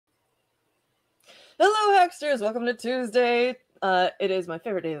Hello, Hacksters! Welcome to Tuesday. It is my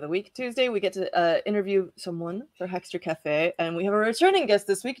favorite day of the week. Tuesday, we get to interview someone for Hackster Café, and we have a returning guest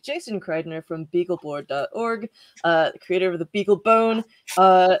this week, Jason Kridner from BeagleBoard.org, the creator of the BeagleBone.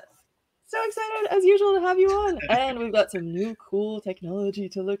 So excited, as usual, to have you on. And we've got some new cool technology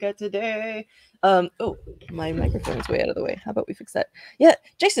to look at today. Oh, my microphone's way out of the way. How about we fix that? Yeah,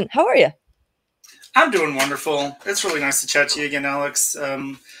 Jason, how are you? I'm doing wonderful. It's really nice to chat to you again, Alex.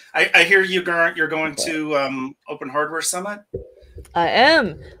 I hear you're going to Open Hardware Summit. I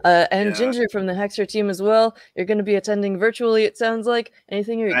am. And Ginger from the Hackster team as well. You're going to be attending virtually, it sounds like.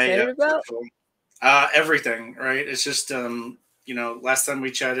 Anything you're excited about? Everything, right? It's just, last time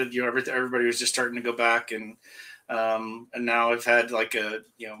we chatted, everybody was just starting to go back, and now I've had like a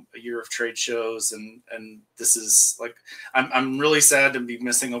year of trade shows, and this is like, I'm really sad to be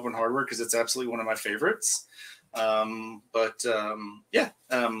missing Open Hardware because it's absolutely one of my favorites. I'm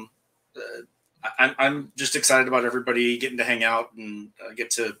just excited about everybody getting to hang out and get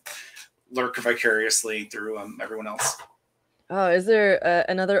to lurk vicariously through everyone else. Oh, is there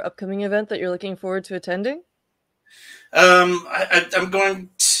another upcoming event that you're looking forward to attending? I'm going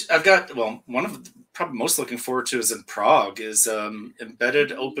to, I've got, well, one of the probably most looking forward to is in Prague is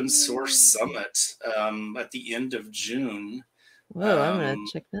Embedded Open Source Summit at the end of June. Whoa, I'm going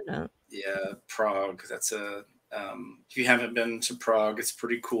to check that out. Yeah, Prague. That's a, if you haven't been to Prague, it's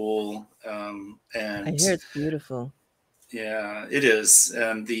pretty cool. And I hear it's beautiful. Yeah, it is.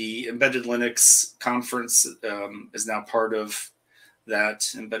 And the Embedded Linux conference is now part of that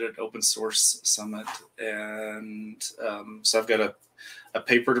Embedded Open Source Summit. And so I've got a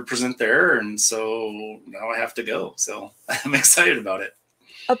paper to present there. And so now I have to go. So I'm excited about it.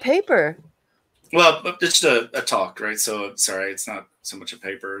 A paper? Well, it's just a talk, right? So sorry, it's not so much a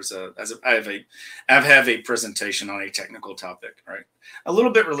paper as I have a presentation on a technical topic, right? A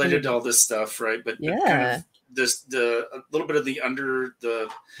little bit related to all this stuff, right? But kind of a little bit of the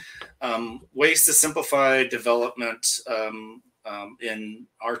ways to simplify development in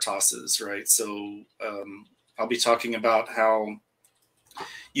RTOSes, right? So I'll be talking about how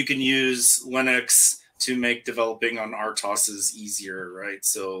you can use Linux to make developing on RTOSes easier, right?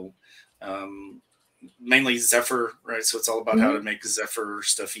 So mainly Zephyr, right? So it's all about how to make Zephyr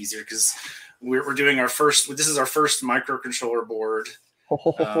stuff easier, because we're doing this is our first microcontroller board.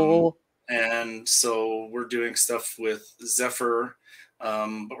 And so we're doing stuff with Zephyr,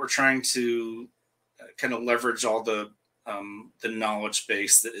 but we're trying to kind of leverage all the knowledge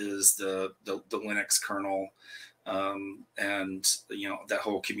base that is the Linux kernel, and that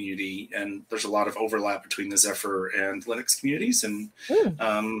whole community. And there's a lot of overlap between the Zephyr and Linux communities, and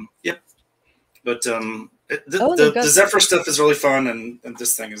but the Zephyr stuff is really fun, and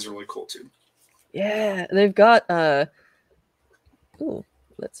this thing is really cool too. Yeah, they've got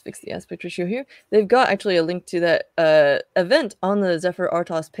let's fix the aspect ratio here. They've got actually a link to that event on the Zephyr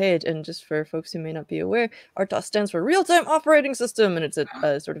RTOS page. And just for folks who may not be aware, RTOS stands for Real-Time Operating System, and it's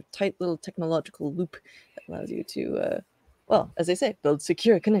a sort of tight little technological loop that allows you to, well, as they say, build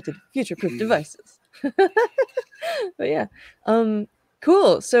secure, connected, future-proof devices. But yeah,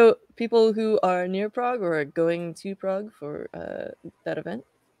 cool. So people who are near Prague or are going to Prague for that event,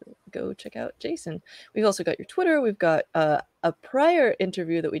 go check out Jason. We've also got your Twitter. We've got a prior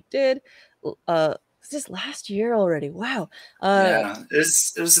interview that we did. Was this last year already? Wow. Yeah,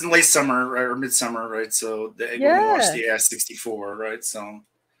 it was in late summer, right, or midsummer, right? So when we launched the AI64, right? So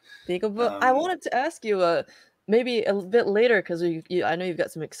I wanted to ask you maybe a bit later, because I know you've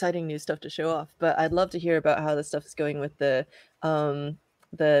got some exciting new stuff to show off, but I'd love to hear about how this stuff is going with the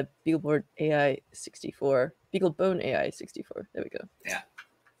BeagleBoard AI64, BeagleBone AI64. There we go. Yeah.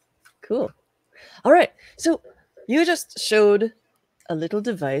 Cool. All right. So you just showed a little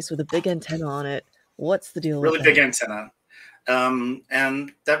device with a big antenna on it. What's the deal with that? Really big antenna.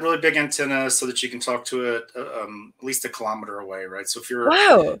 And that really big antenna so that you can talk to it at least a kilometer away, right? So if you're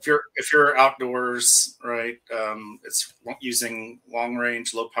outdoors, right, it's using long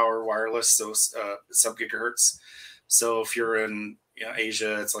range, low power wireless, so sub gigahertz. So if you're in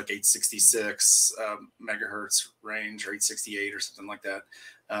Asia, it's like 866 megahertz range, or 868 or something like that.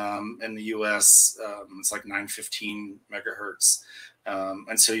 In the US, it's like 915 megahertz.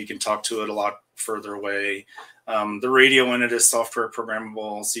 And so you can talk to it a lot further away. The radio in it is software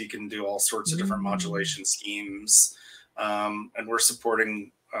programmable, so you can do all sorts of different modulation schemes. And we're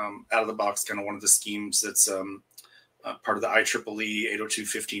supporting out of the box kind of one of the schemes that's part of the IEEE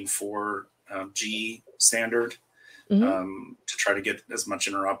 802.15.4G standard. To try to get as much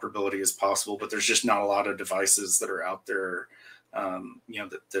interoperability as possible, but there's just not a lot of devices that are out there,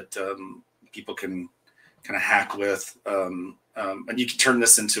 that people can kind of hack with. And you can turn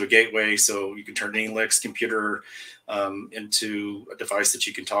this into a gateway, so you can turn any Linux computer into a device that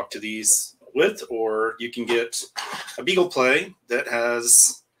you can talk to these with, or you can get a BeaglePlay that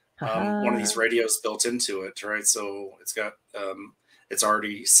has one of these radios built into it, right? So it's got it's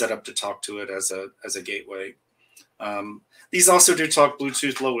already set up to talk to it as a gateway. These also do talk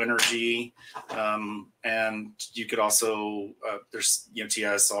Bluetooth Low Energy, and you could also there's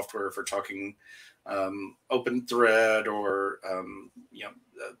TI software for talking Open Thread or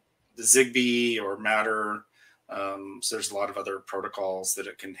the Zigbee or Matter. So there's a lot of other protocols that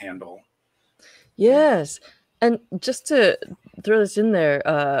it can handle. Yes. And just to throw this in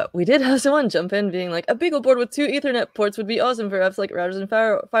there, we did have someone jump in being like, a Beagle board with 2 Ethernet ports would be awesome for apps like routers and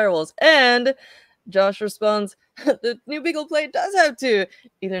firewalls. And Josh responds, the new BeaglePlay does have 2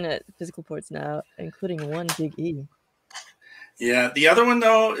 Ethernet physical ports now, including 1 Big E. Yeah, the other one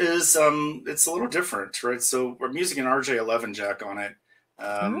though is it's a little different, right? So we're using an RJ11 jack on it,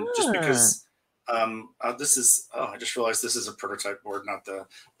 just because this is. Oh, I just realized this is a prototype board, not the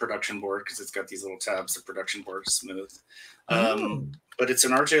production board, because it's got these little tabs. The production board is smooth, but it's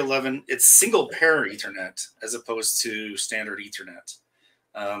an RJ11. It's single pair Ethernet as opposed to standard Ethernet.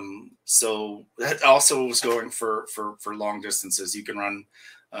 So that also was going for long distances. You can run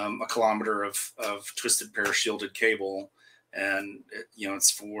a kilometer of twisted pair shielded cable. And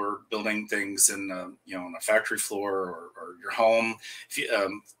it's for building things in on a factory floor or your home. If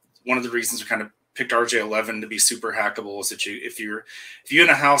you, one of the reasons we kind of picked RJ11 to be super hackable is that if you're in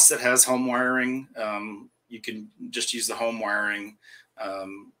a house that has home wiring, you can just use the home wiring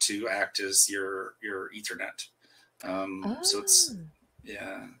to act as your Ethernet. So it's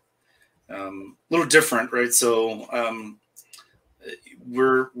a little different, right? So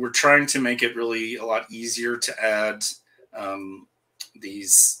we're trying to make it really a lot easier to add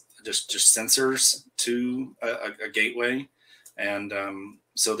these just sensors to a gateway. And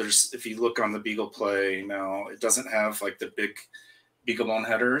so there's, if you look on the BeaglePlay now, it doesn't have like the big BeagleBone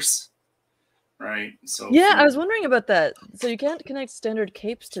headers, right? So yeah, I was wondering about that. So you can't connect standard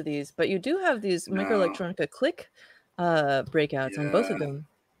capes to these, but you do have these microelectronica Qwiic breakouts on both of them.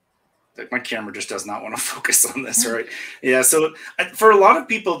 My camera just does not want to focus on this, right? Yeah, so for a lot of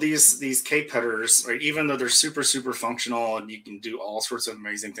people, these cape headers, right, even though they're super functional and you can do all sorts of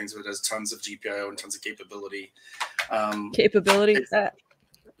amazing things with it, has tons of GPIO and tons of capability. Capability.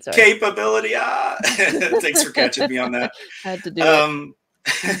 Capability. Thanks for catching me on that. I had to do it.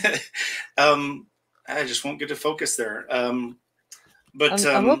 I just won't get to focus there. But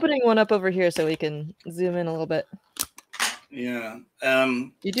I'm opening one up over here so we can zoom in a little bit. Yeah.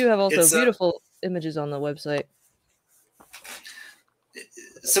 You do have also beautiful images on the website.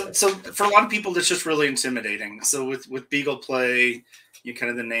 So for a lot of people, that's just really intimidating. So with BeaglePlay,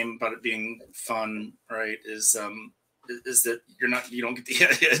 kind of the name about it being fun, right? Is that you don't get the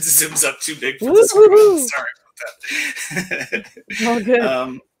it zooms up too big for the screen. Sorry about that. All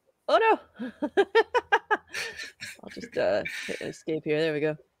good. Oh no. I'll just hit escape here. There we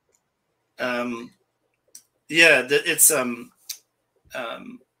go. Yeah, it's a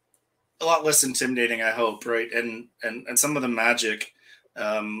lot less intimidating, I hope, right? And some of the magic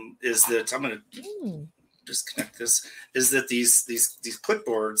is that I'm going to disconnect this. Is that these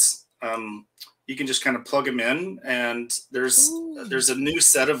clipboards, you can just kind of plug them in, and there's a new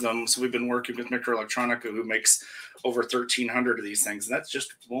set of them. So we've been working with Microelectronica, who makes over 1,300 of these things, and that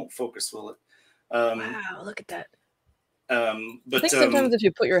just won't focus, will it? Wow, look at that. But I think sometimes if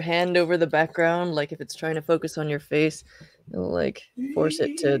you put your hand over the background, like if it's trying to focus on your face, it'll like force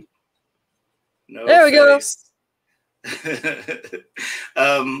it to. No there we go.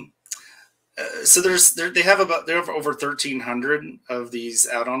 So they have over 1,300 of these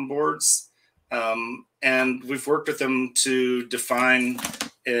add-on boards, and we've worked with them to define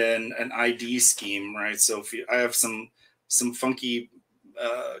an ID scheme, right? So I have some funky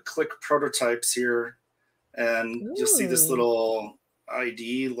Qwiic prototypes here. And you'll see this little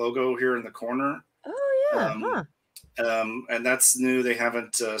ID logo here in the corner. Oh, yeah. And that's new. They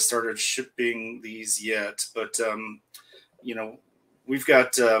haven't started shipping these yet. But, we've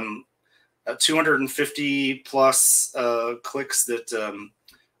got 250 plus clicks that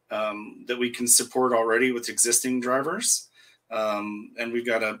we can support already with existing drivers. And we've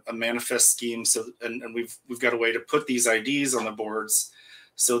got a manifest scheme. So and we've got a way to put these IDs on the boards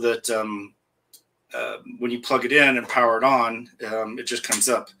so that when you plug it in and power it on, it just comes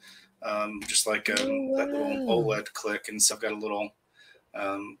up, just like that little OLED click. And so I've got a little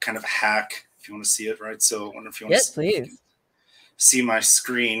kind of hack, if you want to see it, right? So I wonder if you want to please see my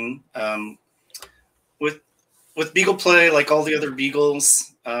screen. With with BeaglePlay, like all the other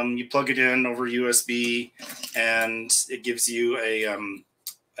Beagles, you plug it in over USB, and it gives you a an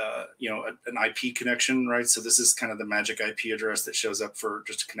IP connection, right? So this is kind of the magic IP address that shows up for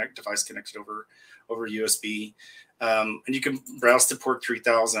just a device connected over USB. And you can browse to port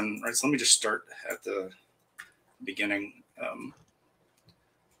 3000, right? So let me just start at the beginning.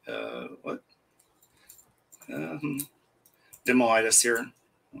 What? Demoitis here.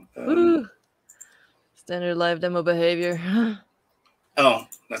 Standard live demo behavior. Oh,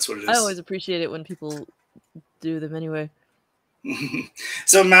 that's what it is. I always appreciate it when people do them anyway.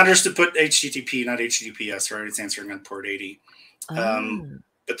 So it matters to put HTTP, not HTTPS, right? It's answering on port 80.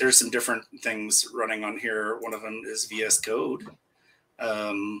 But there's some different things running on here. One of them is VS Code,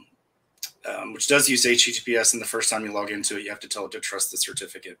 which does use HTTPS. And the first time you log into it, you have to tell it to trust the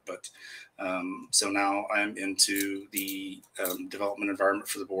certificate. But so now I'm into the development environment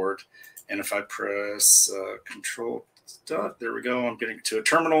for the board. And if I press Control dot, there we go. I'm getting to a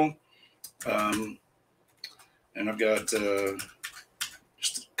terminal. And I've got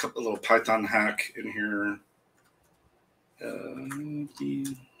just a couple little Python hack in here.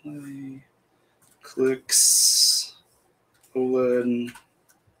 Clicks, OLED.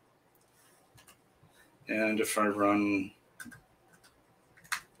 And if I run,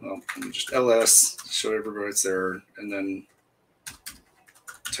 well, just ls, show everybody it's there, and then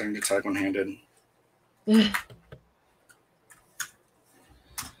trying to type one-handed.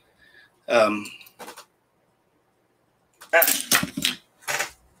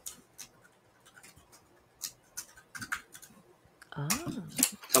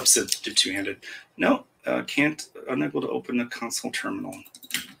 Helps it do two-handed. No, can't, unable to open a console terminal.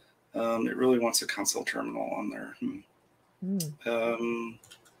 It really wants a console terminal on there.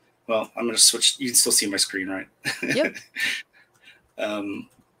 Well, I'm going to switch. You can still see my screen, right? Yep.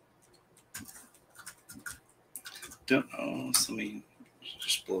 Don't know. So let me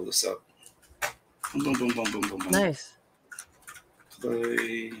just blow this up. Boom, boom, boom, boom, boom, boom. Nice.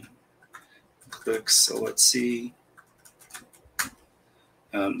 Play. Click. So let's see.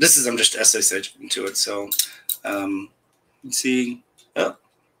 This is, I'm just SSH into it. So let's see. Oh.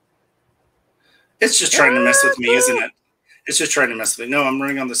 It's just trying to mess with me, isn't it? It's just trying to mess with me. No, I'm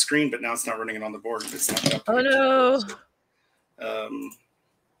running on the screen, but now it's not running it on the board. It's not up. Oh, no.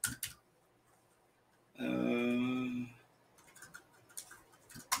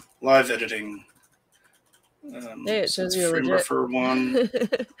 Live editing. Hey, it shows you a frame legit. buffer 1.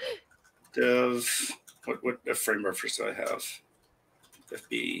 Dev. What frame buffers do I have?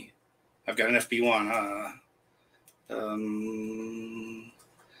 FB. I've got an FB1.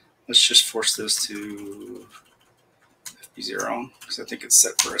 Let's just force this to FB0 because I think it's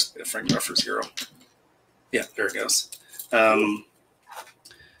set for a frame buffer 0. Yeah, there it goes.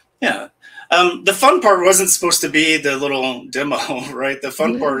 Yeah. The fun part wasn't supposed to be the little demo, right? The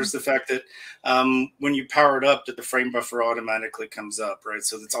fun part is the fact that when you power it up, that the frame buffer automatically comes up, right?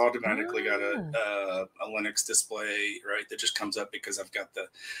 So it's automatically got a Linux display, right? That just comes up because I've got the.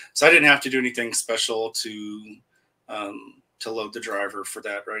 So I didn't have to do anything special to load the driver for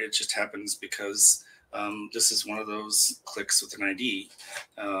that, right? It just happens because this is one of those clicks with an ID.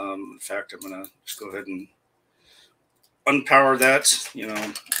 In fact, I'm gonna just go ahead and unpower that. You know,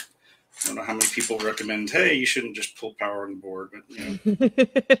 I don't know how many people recommend, hey, you shouldn't just pull power on the board, but you know,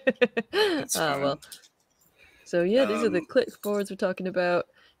 that's fine. Well. So yeah, these are the click boards we're talking about.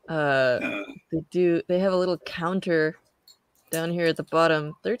 They have a little counter down here at the bottom.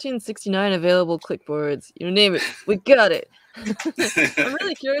 1369 available clickboards. You name it, we got it. I'm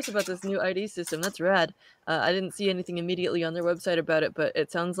really curious about this new ID system. That's rad. I didn't see anything immediately on their website about it, but it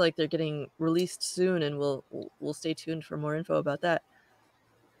sounds like they're getting released soon, and we'll stay tuned for more info about that.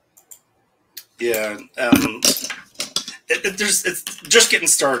 Yeah, it's just getting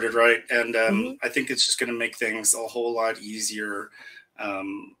started, right? And I think it's just going to make things a whole lot easier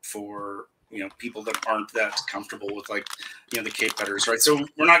for people that aren't that comfortable with the cape headers, right? So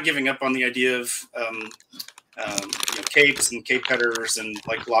we're not giving up on the idea of capes and cape headers and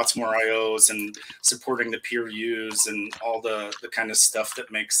lots more IOs and supporting the peer use and all the kind of stuff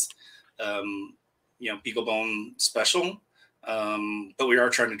that makes BeagleBone special. But we are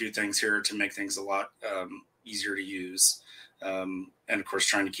trying to do things here to make things a lot easier to use. And of course,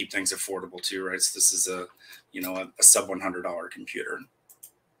 trying to keep things affordable too, right? So this is a sub $100 computer.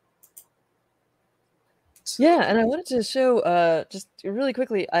 So. Yeah, and I wanted to show just really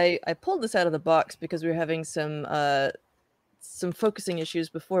quickly. I pulled this out of the box because we were having some focusing issues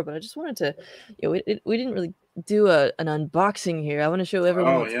before, but I just wanted to, we didn't really do an unboxing here. I want to show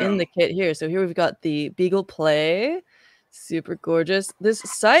everyone what's in the kit here. So here we've got the BeaglePlay. Super gorgeous. This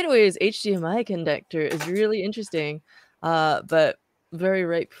sideways HDMI connector is really interesting, but very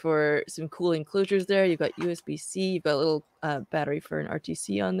ripe for some cool enclosures there. You've got USB-C, you've got a little battery for an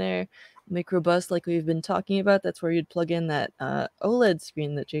RTC on there. Microbus, like we've been talking about, that's where you'd plug in that OLED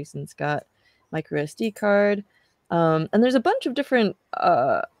screen that Jason's got. Micro SD card. And there's a bunch of different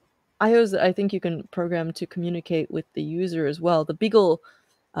IOs that I think you can program to communicate with the user as well. The Beagle,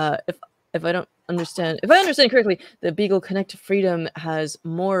 if I understand correctly, the BeagleConnect Freedom has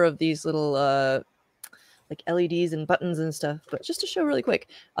more of these little like LEDs and buttons and stuff. But just to show really quick,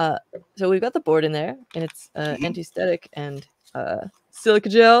 so we've got the board in there, and it's anti-static and silica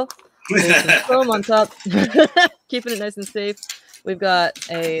gel. There's some foam on top, keeping it nice and safe. We've got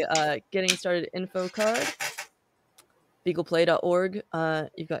a getting started info card, BeaglePlay.org.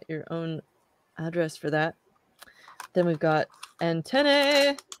 You've got your own address for that. Then we've got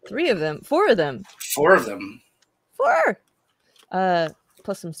antennae, 4 of them. 4!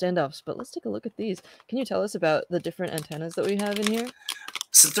 Plus some standoffs, but let's take a look at these. Can you tell us about the different antennas that we have in here?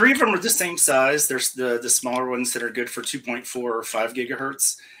 So 3 of them are the same size. There's the smaller ones that are good for 2.4 or 5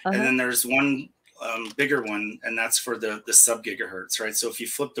 gigahertz. And then there's one bigger one, and that's for the sub gigahertz, right? So if you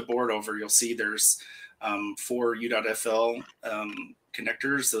flip the board over, you'll see there's 4 U.FL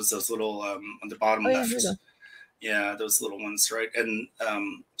connectors, those little on the bottom left. Yeah, those little ones, right? And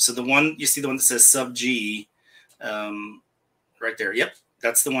so the one, you see the one that says sub G right there. Yep,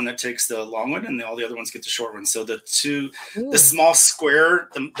 that's the one that takes the long one, and all the other ones get the short one. So the small square,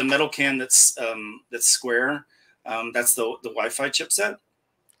 the metal can that's square, that's the Wi-Fi chipset.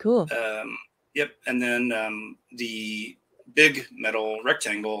 Cool. Yep, and then the big metal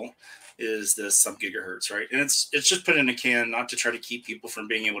rectangle is the sub gigahertz, right? And it's just put in a can, not to try to keep people from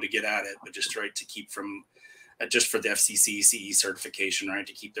being able to get at it, but just to keep from just for the FCC CE certification, right?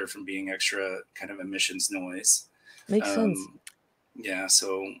 To keep there from being extra kind of emissions noise. Makes sense. Yeah,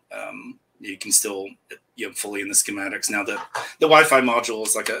 so you can still fully in the schematics. Now the Wi-Fi module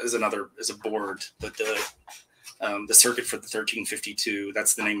is a board, but the circuit for the 1352,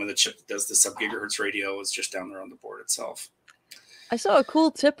 that's the name of the chip that does the sub gigahertz radio, is just down there on the board itself. I saw a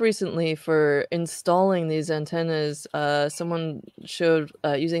cool tip recently for installing these antennas. Someone showed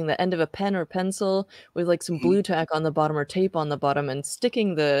using the end of a pen or pencil with like some blue tack on the bottom or tape on the bottom and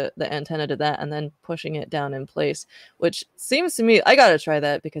sticking the antenna to that and then pushing it down in place, which seems to me, I gotta try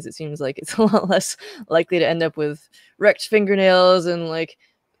that because it seems like it's a lot less likely to end up with wrecked fingernails and like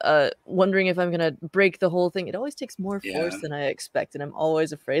wondering if I'm gonna break the whole thing. It always takes more force than I expect, and I'm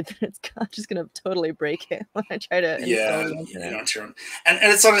always afraid that it's just gonna totally break it when I try to install the antenna. Sure. And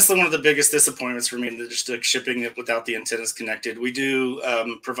it's honestly one of the biggest disappointments for me, just shipping it without the antennas connected. We do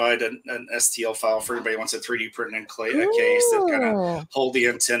provide an STL file for anybody who wants a 3D print and clay a case that kind of hold the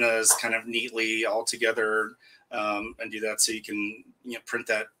antennas kind of neatly all together and do that, so you can print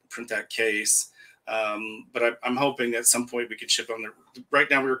that case. But I'm hoping at some point we could ship on there. Right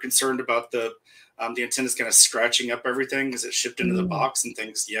now, we were concerned about the antennas kind of scratching up everything because it's shipped into the box and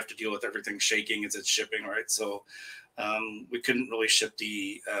things. You have to deal with everything shaking as it's shipping, right? So we couldn't really ship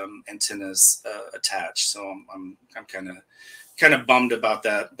the antennas attached. So I'm kind of bummed about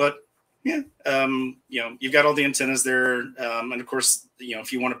that. But yeah, you've got all the antennas there, and of course,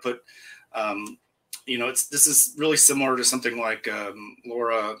 if you want to put this is really similar to something like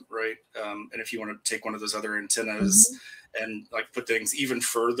LoRa, right? And if you want to take one of those other antennas and like put things even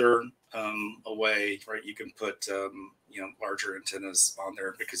further away, right? You can put larger antennas on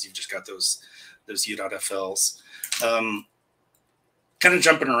there because you've just got those U.FLs. Kind of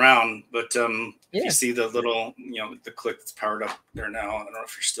jumping around, but if you see the little the click that's powered up there now, I don't know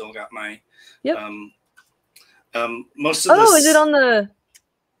if you still got my most of this. Is it on the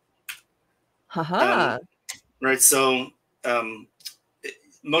right, so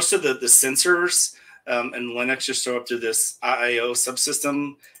most of the sensors and Linux just show up through this IIO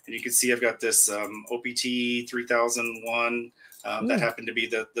subsystem, and you can see I've got this OPT 3001 that happened to be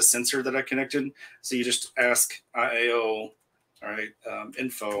the sensor that I connected. So you just ask IIO, all right,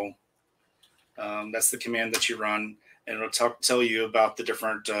 info. That's the command that you run, and it'll tell you about the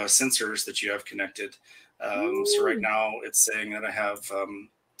different sensors that you have connected. So right now it's saying that I have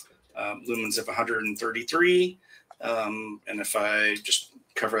lumens of 133, and if I just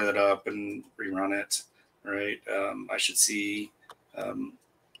cover that up and rerun it, right, I should see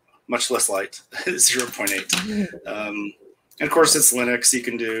much less light, 0.8. And of course, it's Linux. You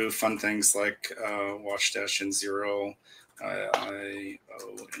can do fun things like watch -0, IO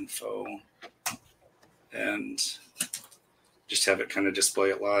info, and just have it kind of display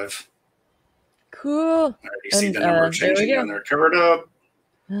it live. Cool. All right, you see the number changing down there. Cover it up.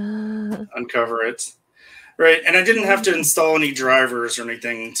 Uncover it. Right, and I didn't have to install any drivers or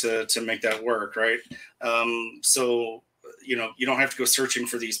anything to make that work, right? So you know, you don't have to go searching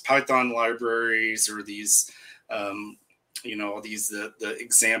for these Python libraries or these, you know, these the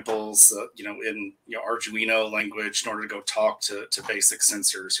examples, you know, in Arduino language in order to go talk to basic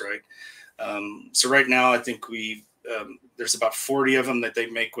sensors, right? So right now, I think there's about 40 of them that they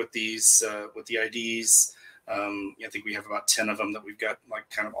make with these with the IDs. I think we have about 10 of them that we've got like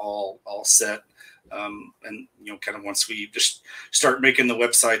kind of all set. And kind of once we just start making the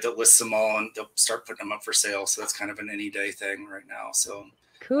website that lists them all, and they'll start putting them up for sale. So that's kind of an any day thing right now. So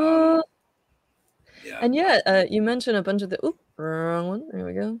cool. Yeah. And yeah, you mentioned a bunch of the wrong one. There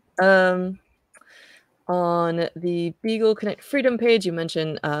we go. On the BeagleConnect Freedom page, you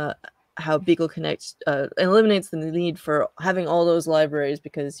mentioned how BeagleConnect eliminates the need for having all those libraries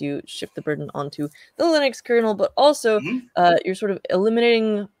because you shift the burden onto the Linux kernel, but also you're sort of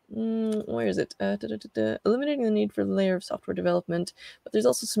eliminating, where is it? Eliminating the need for the layer of software development. But there's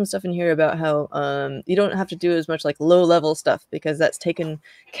also some stuff in here about how you don't have to do as much like low-level stuff because that's taken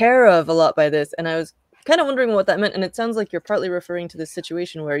care of a lot by this. And I was kind of wondering what that meant, and it sounds like you're partly referring to this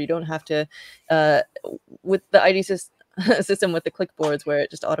situation where you don't have to, with the ID system with the clickboards, where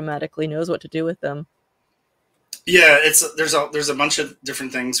it just automatically knows what to do with them. Yeah, there's a bunch of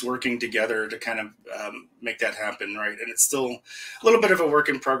different things working together to kind of make that happen, right? And it's still a little bit of a work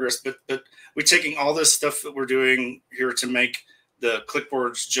in progress, but we're taking all this stuff that we're doing here to make the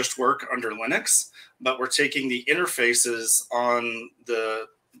clickboards just work under Linux, but we're taking the interfaces on the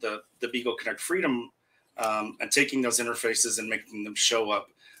BeagleConnect Freedom and taking those interfaces and making them show up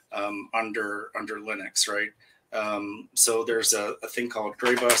under Linux, right? So there's a thing called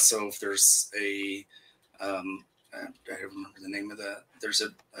GrayBus. So if there's a I don't remember the name of that. There's a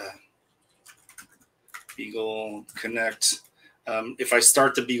BeagleConnect. If I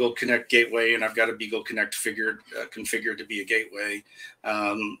start the BeagleConnect gateway and I've got a BeagleConnect configured to be a gateway,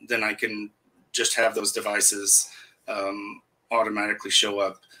 then I can just have those devices automatically show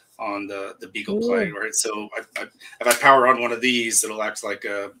up on the BeaglePlay, right? So if I power on one of these, it'll act like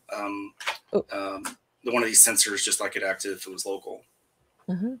one of these sensors, just like it acted if it was local.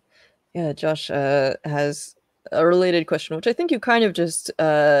 Yeah, Josh has a related question, which I think you kind of just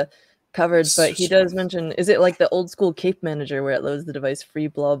covered, but he does mention, is it like the old school Cape Manager where it loads the device free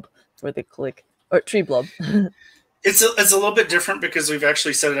blob for the click, or tree blob? It's a little bit different because we've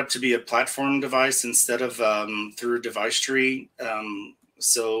actually set it up to be a platform device instead of through a device tree.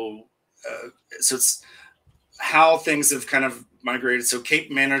 So it's how things have kind of migrated. So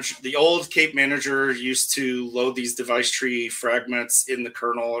the old Cape Manager used to load these device tree fragments in the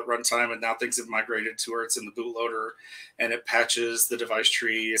kernel at runtime, and now things have migrated to where it's in the bootloader and it patches the device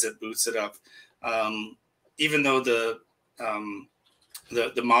tree as it boots it up. Even though the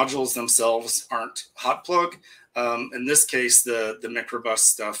modules themselves aren't hot plug, in this case, the mikroBUS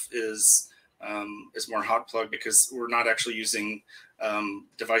stuff is more hot plug because we're not actually using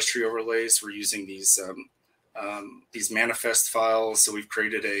device tree overlays. We're using these manifest files. So we've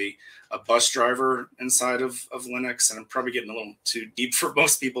created a bus driver inside of Linux, and I'm probably getting a little too deep for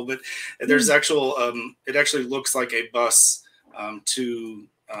most people, but there's actual, it actually looks like a bus to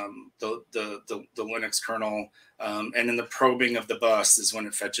the Linux kernel. And in the probing of the bus is when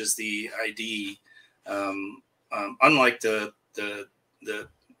it fetches the ID. Unlike the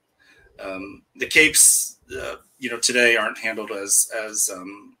capes, today aren't handled as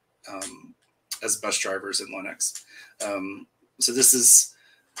bus drivers in Linux. So this is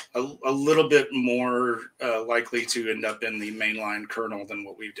a little bit more likely to end up in the mainline kernel than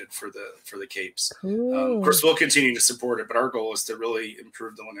what we did for the capes. Of course, we'll continue to support it, but our goal is to really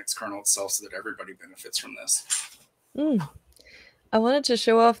improve the Linux kernel itself so that everybody benefits from this. I wanted to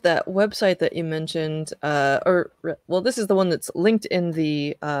show off that website that you mentioned, this is the one that's linked in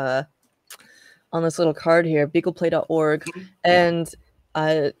the on this little card here, BeaglePlay.org, and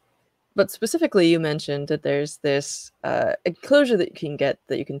but specifically, you mentioned that there's this enclosure that you can get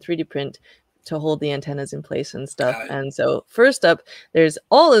that you can 3D print to hold the antennas in place and stuff. And so first up, there's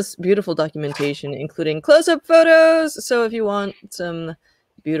all this beautiful documentation, including close-up photos. So if you want some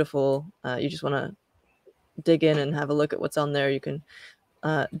beautiful, you just want to dig in and have a look at what's on there, you can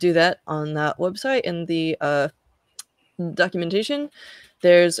do that on that website in the documentation.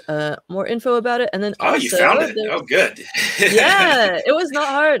 There's more info about it, and then also, you found it. Oh, good. Yeah, it was not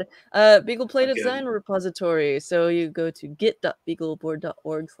hard. BeaglePlay design repository. So you go to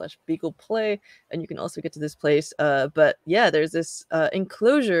git.beagleboard.org/BeaglePlay, and you can also get to this place. But yeah, there's this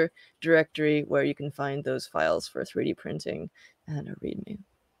enclosure directory where you can find those files for 3D printing and a README.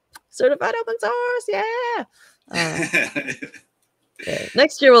 Certified open source, yeah. Yeah.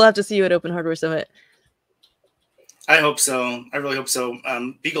 Next year we'll have to see you at Open Hardware Summit. I hope so. I really hope so.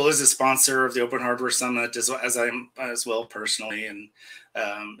 Beagle is a sponsor of the Open Hardware Summit, as I am as well personally, and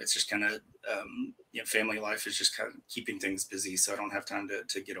it's just kind of family life is just kind of keeping things busy, so I don't have time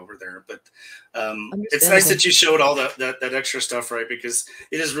to get over there. But it's nice that you showed all that extra stuff, right? Because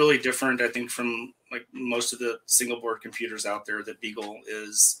it is really different, I think, from like most of the single board computers out there. That Beagle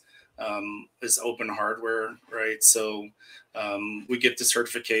is open hardware, right? So we get the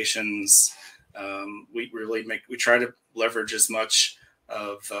certifications. We try to leverage as much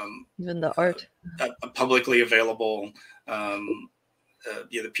of even the art publicly available.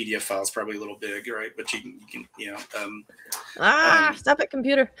 The PDF file is probably a little big, right? But you can stop it,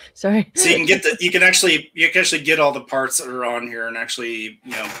 computer. Sorry. So you can actually get all the parts that are on here, and actually,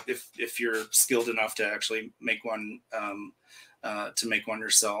 if you're skilled enough to actually make one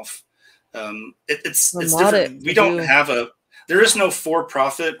yourself. It's different. We don't have there is no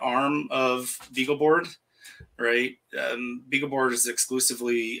for-profit arm of BeagleBoard, right? BeagleBoard is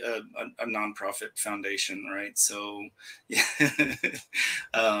exclusively a nonprofit foundation, right? So, it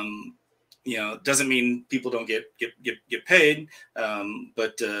doesn't mean people don't get paid,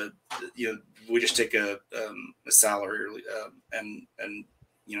 but we just take a salary, and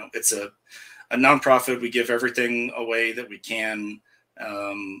it's a nonprofit. We give everything away that we can.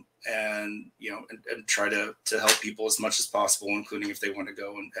 And try to help people as much as possible, including if they want to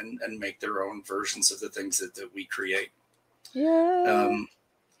go and make their own versions of the things that we create. Yeah.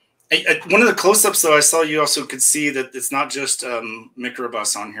 One of the close-ups, though, I saw you also could see that it's not just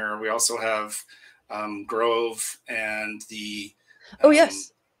mikroBUS on here. We also have Grove and the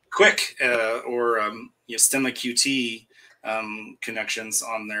Qwiic or Stemma QT connections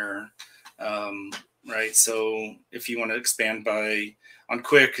on there, right? So if you want to expand on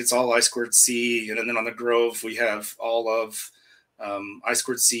Qwiic, it's all I2C, and then on the Grove, we have all of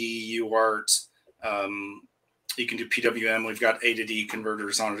I2C, UART. You can do PWM. We've got A to D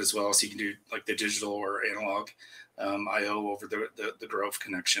converters on it as well, so you can do like the digital or analog I/O over the Grove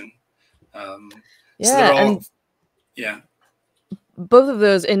connection. Both of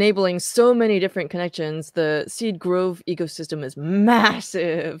those enabling so many different connections. The Seed Grove ecosystem is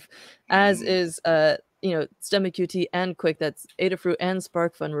massive, as is Stemma QT and Qwiic. That's Adafruit and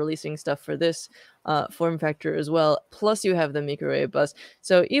SparkFun releasing stuff for this form factor as well. Plus, you have the mikroBUS.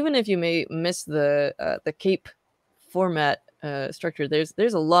 So even if you may miss the CAPE format structure, there's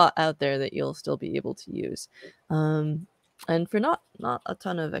a lot out there that you'll still be able to use, and for not a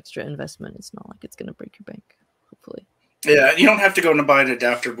ton of extra investment. It's not like it's going to break your bank, hopefully. Yeah, you don't have to go and buy an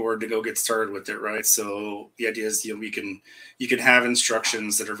adapter board to go get started with it, right? So the idea is, you can have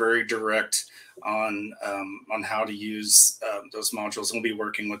instructions that are very direct on how to use those modules, and we'll be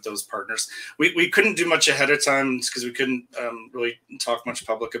working with those partners. We couldn't do much ahead of time because we couldn't really talk much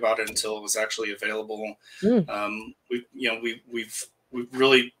public about it until it was actually available. We've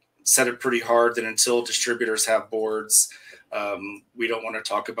really set it pretty hard that until distributors have boards, we don't want to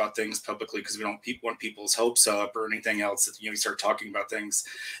talk about things publicly because we don't want people's hopes up or anything else. That you start talking about things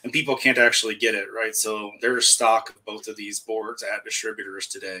and people can't actually get it, right? So there's stock of both of these boards at distributors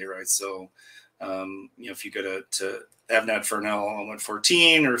today, right? So if you go to Avnet for an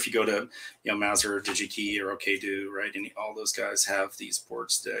L14, or if you go to Mauser or DigiKey or OKDo, right? And all those guys have these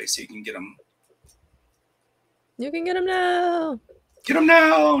boards today, so you can get them. You can get them now. Get them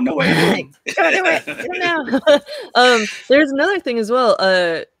now! No way! Get them now! There's another thing as well.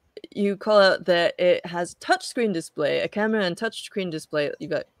 You call out that it has touchscreen display, a camera and touchscreen display. You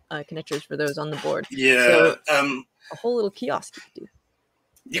got connectors for those on the board. Yeah. So, a whole little kiosk you could do.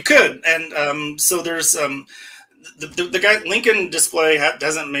 You could, and so there's the guy Lincoln Display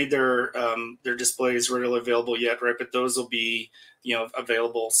hasn't made their displays readily available yet, right? But those will be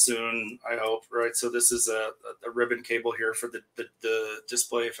available soon, I hope, right? So this is a ribbon cable here for the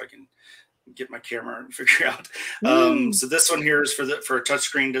display, if I can get my camera and figure out. So this one here is for a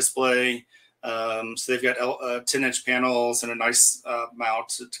touchscreen display. So they've got 10-inch panels and a nice mount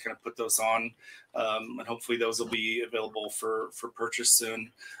to kind of put those on. And hopefully those will be available for purchase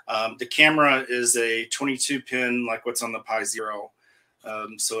soon. The camera is a 22-pin, like what's on the Pi Zero.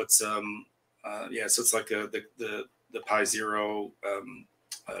 So it's so it's like the Pi Zero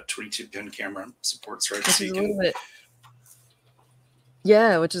 22-pin camera supports, right? So you can.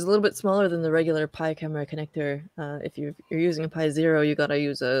 Which is a little bit smaller than the regular Pi camera connector. If you're using a Pi Zero, you gotta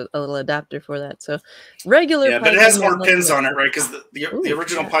use a little adapter for that. So regular, but it has more pins on it, right? Because the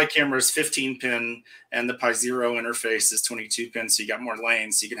original Pi camera is 15-pin, and the Pi Zero interface is 22-pin, so you got more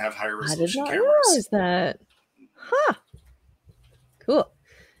lanes, so you can have higher resolution cameras. I did not realize that. Huh. Cool.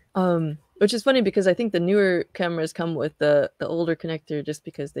 Which is funny because I think the newer cameras come with the older connector just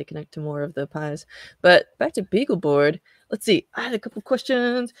because they connect to more of the Pis. But back to BeagleBoard, let's see. I had a couple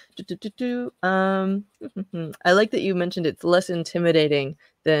questions. I like that you mentioned it's less intimidating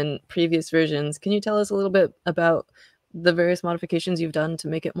than previous versions. Can you tell us a little bit about the various modifications you've done to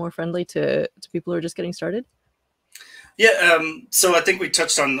make it more friendly to people who are just getting started? Yeah, so I think we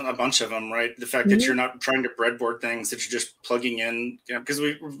touched on a bunch of them, right? The fact that you're not trying to breadboard things, that you're just plugging in, because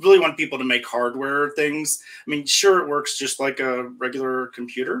we really want people to make hardware things. I mean, sure, it works just like a regular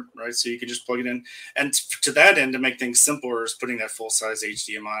computer, right? So you can just plug it in. And to that end, to make things simpler is putting that full-size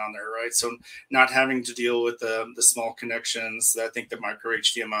HDMI on there, right? So not having to deal with the small connections. I think the micro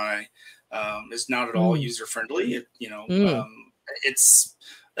HDMI is not at all user-friendly.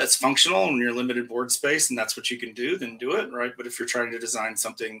 That's functional and you're limited board space and that's what you can do, then do it, right? But if you're trying to design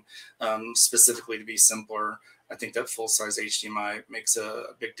something specifically to be simpler, I think that full-size HDMI makes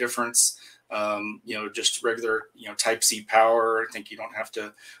a big difference. Just regular, Type-C power, I think you don't have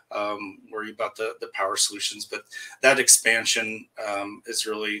to worry about the power solutions, but that expansion is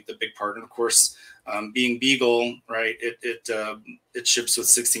really the big part. And of course, being Beagle, right, it ships with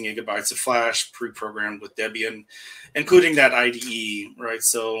 16 gigabytes of flash pre-programmed with Debian, including that IDE, right?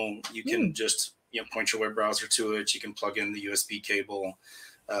 So you can just point your web browser to it. You can plug in the USB cable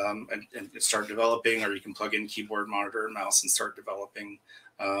and start developing, or you can plug in keyboard, monitor, and mouse and start developing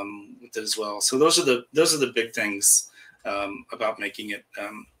with it as well. So those are the big things about making it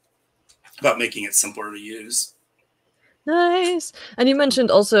simpler to use. Nice. And you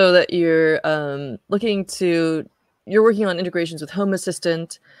mentioned also that you're working on integrations with Home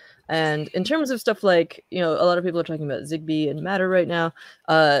Assistant. And in terms of stuff like, a lot of people are talking about Zigbee and Matter right now,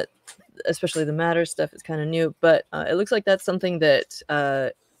 especially the Matter stuff is kind of new, but it looks like that's something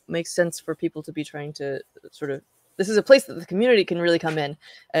that makes sense for people to be trying to this is a place that the community can really come in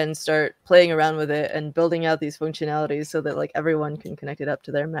and start playing around with it and building out these functionalities so that like everyone can connect it up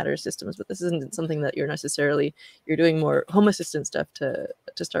to their Matter systems. But this isn't something that you're doing more Home Assistant stuff to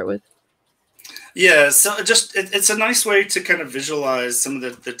start with. Yeah, so it's a nice way to kind of visualize some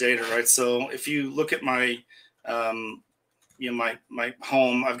of the data, right? So if you look at my my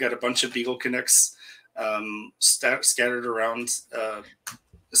home, I've got a bunch of BeagleConnects scattered around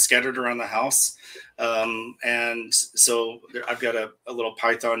the house. And so I've got a little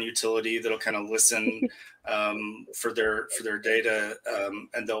Python utility that'll kind of listen for their data,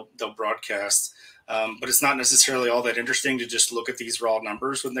 and they'll broadcast. But it's not necessarily all that interesting to just look at these raw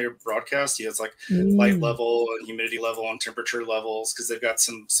numbers when they're broadcast. It's like light level and humidity level and temperature levels, because they've got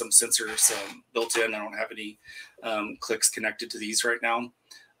some sensors built in. I don't have any clicks connected to these right now.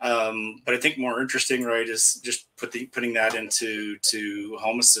 But I think more interesting, right, is just putting that into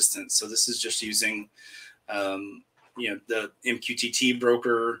Home Assistant. So this is just using, the MQTT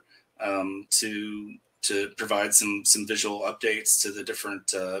broker to provide some visual updates to the different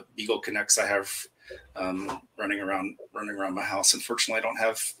BeagleConnects I have running around my house. Unfortunately, I don't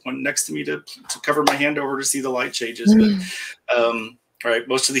have one next to me to cover my hand over to see the light changes. But right,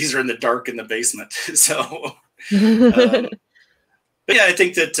 most of these are in the dark in the basement. So. But yeah, I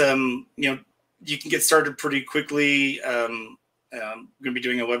think that you can get started pretty quickly. I'm going to be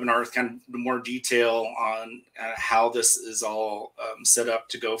doing a webinar with kind of more detail on how this is all set up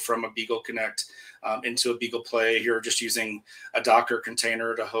to go from a BeagleConnect into a BeaglePlay. You're just using a Docker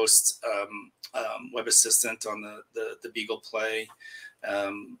container to host Web Assistant on the BeaglePlay,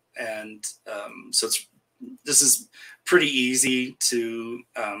 so this is pretty easy to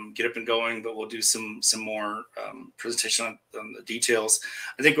get up and going, but we'll do some more presentation on the details.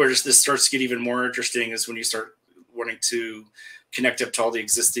 I think where this starts to get even more interesting is when you start wanting to connect up to all the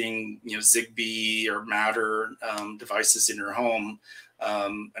existing, Zigbee or Matter devices in your home.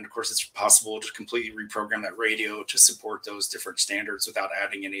 And of course, it's possible to completely reprogram that radio to support those different standards without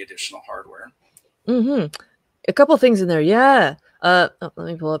adding any additional hardware. A couple things in there. Yeah. Let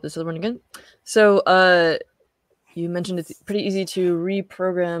me pull up this other one again. So you mentioned it's pretty easy to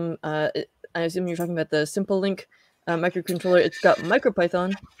reprogram. I assume you're talking about the Simple Link microcontroller. It's got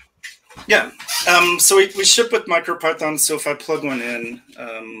MicroPython. Yeah. So we ship with MicroPython. So if I plug one in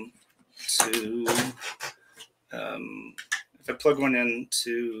to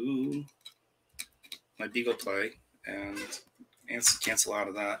my BeaglePlay and cancel out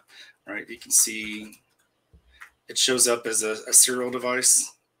of that, right? You can see it shows up as a serial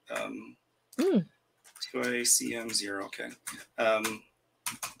device. QACM0, okay.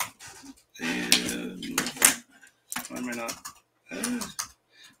 Why am I not?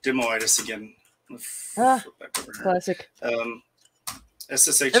 Demoitis again. Classic.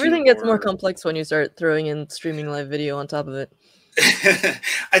 SSH. Everything gets more complex when you start throwing in streaming live video on top of it.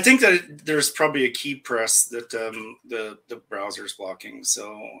 I think that there's probably a key press that the browser's blocking.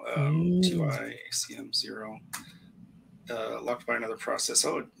 So 2i ACM0 locked by another process.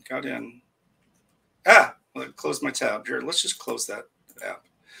 Oh, it got in. Ah, well, it closed my tab. Here, let's just close that app.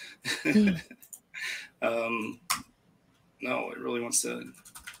 No, it really wants to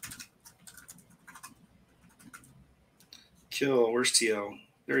kill. Where's TO?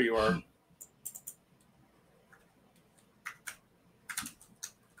 There you are.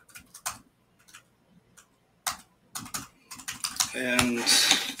 And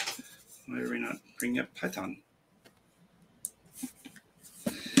why are we not bringing up Python?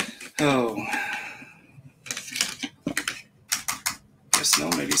 Oh, guess no,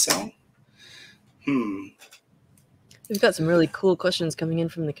 maybe so. We've got some really cool questions coming in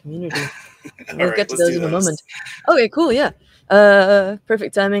from the community. We'll get to those in a moment. Okay, cool, yeah.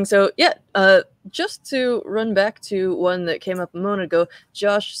 Perfect timing. So yeah, just to run back to one that came up a moment ago,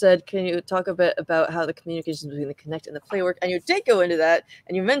 Josh said, can you talk a bit about how the communications between the Connect and the Play work? And you did go into that,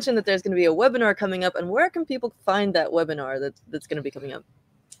 and you mentioned that there's going to be a webinar coming up, and where can people find that webinar that's going to be coming up?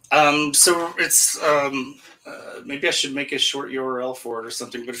 So it's maybe I should make a short URL for it or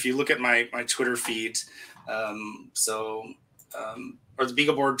something, but if you look at my Twitter feed, or the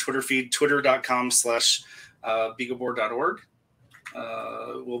BeagleBoard Twitter feed, twitter.com/beagleboard.org.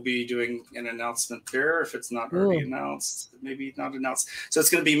 We'll be doing an announcement there if it's not already announced, maybe not announced. So it's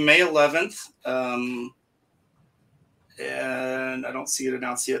going to be May 11th, and I don't see it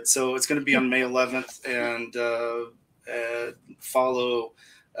announced yet. So it's going to be on May 11th, and follow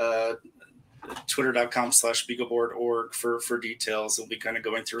twitter.com/beagleboard.org for details. We'll be kind of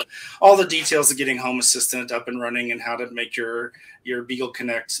going through all the details of getting Home Assistant up and running and how to make your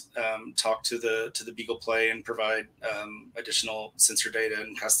BeagleConnect talk to the BeaglePlay and provide additional sensor data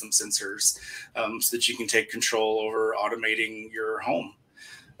and custom sensors so that you can take control over automating your home.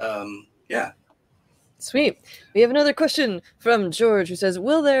 Yeah. Sweet. We have another question from George who says,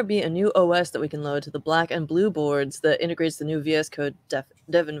 will there be a new OS that we can load to the black and blue boards that integrates the new VS Code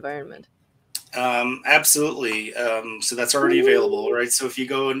dev environment? Absolutely. So that's already available, right? So if you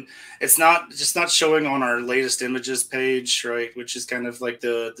go and it's not showing on our latest images page, right? Which is kind of like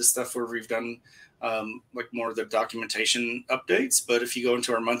the stuff where we've done like more of the documentation updates. But if you go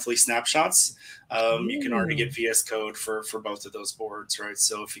into our monthly snapshots, you can already get VS Code for both of those boards, right?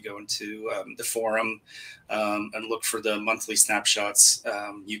 So if you go into the forum and look for the monthly snapshots,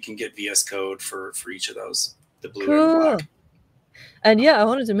 you can get VS Code for each of those, the blue and the black. And yeah, I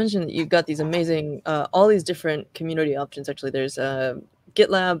wanted to mention that you've got these amazing, all these different community options. Actually, there's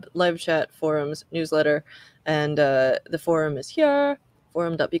GitLab, live chat, forums, newsletter, and the forum is here,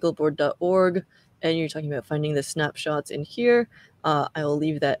 forum.beagleboard.org. And you're talking about finding the snapshots in here. I will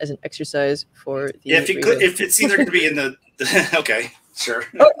leave that as an exercise for the. Yeah, if it's either going to be in the okay, sure.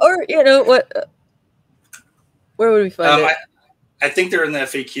 Or you know what? Where would we find it? I think they're in the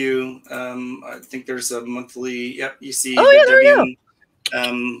FAQ. I think there's a monthly. Yep, you see. Oh yeah, there we go.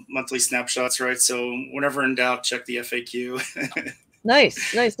 Monthly snapshots, right? So whenever in doubt, check the FAQ.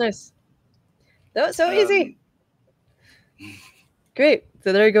 Nice. That was so easy. Great.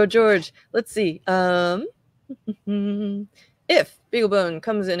 So there you go, George. Let's see. If BeagleBone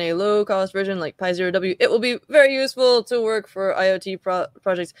comes in a low-cost version like Pi0W, it will be very useful to work for IoT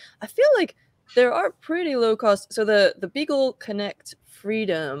projects. I feel like there are pretty low cost. So the BeagleConnect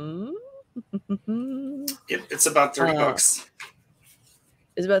Freedom. Yep, it's about $30.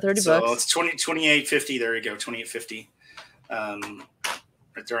 It's about $30. So it's $28.50. There you go, $28.50.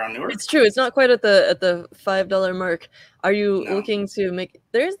 Right there on Newark. It's true. It's not quite at the $5 mark. Are you looking to make?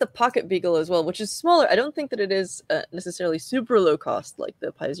 There's the Pocket Beagle as well, which is smaller. I don't think that it is necessarily super low cost like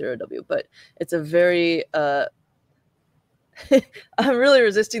the Pi0W, but it's a very I'm really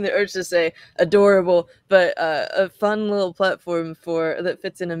resisting the urge to say adorable, but a fun little platform that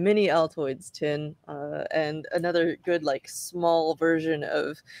fits in a mini Altoids tin, and another good like small version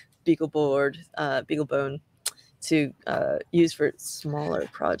of BeagleBone to use for smaller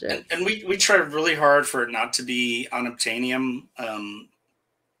projects. And we try really hard for it not to be unobtainium.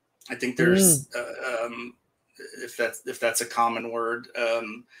 I think there's if that's a common word.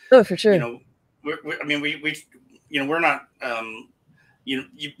 Oh, for sure. You know, we're not.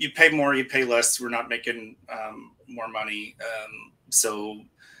 You pay more, you pay less. We're not making more money.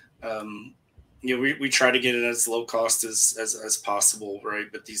 We try to get it as low cost as possible, right?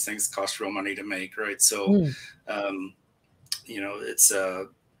 But these things cost real money to make, right? So, it's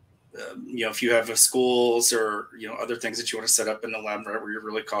if you have schools or other things that you want to set up in the lab, right, where you're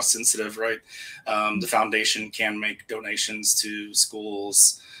really cost sensitive, right? The foundation can make donations to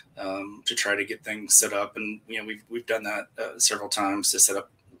schools to try to get things set up. And we've done that several times to set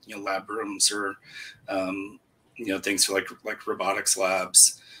up lab rooms or things for like robotics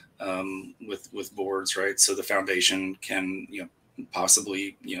labs with boards, right? So the foundation can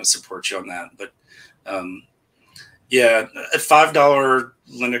possibly support you on that. But yeah, a $5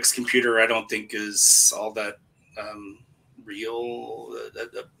 Linux computer I don't think is all that real.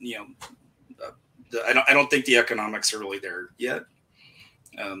 I don't think the economics are really there yet.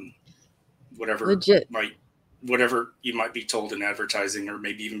 Whatever you might be told in advertising, or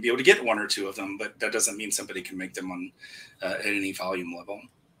maybe even be able to get one or two of them, but that doesn't mean somebody can make them on at any volume level.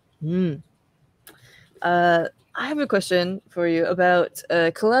 I have a question for you about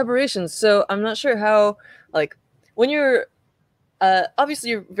collaborations. So I'm not sure how, like, when you're obviously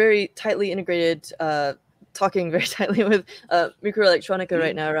you're very tightly integrated, talking very tightly with microelectronica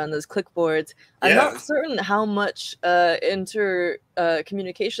right now around those clickboards. I'm not certain how much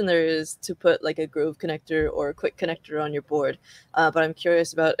communication there is to put like a Grove connector or a Qwiic connector on your board, but I'm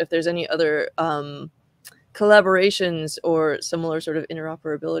curious about if there's any other collaborations or similar sort of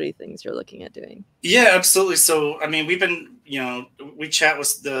interoperability things you're looking at doing. Yeah, absolutely. So I mean, we've been we chat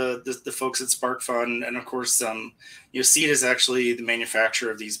with the folks at SparkFun, and of course Seed is actually the manufacturer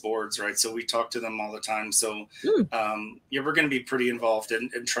of these boards, right? So we talk to them all the time. So we're going to be pretty involved in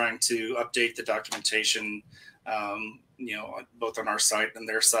trying to update the documentation, both on our site and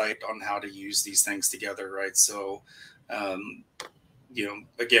their site on how to use these things together, right? So again,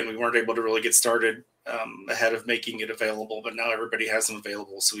 we weren't able to really get started ahead of making it available, but now everybody has them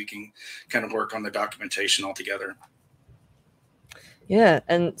available, so we can kind of work on the documentation all together. Yeah,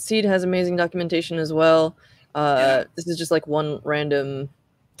 and Seed has amazing documentation as well. This is just like one of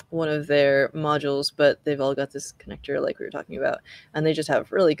their modules, but they've all got this connector like we were talking about, and they just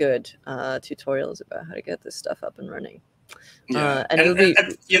have really good tutorials about how to get this stuff up and running. Yeah, and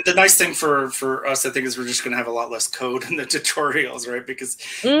the nice thing for us, I think, is we're just going to have a lot less code in the tutorials, right? Because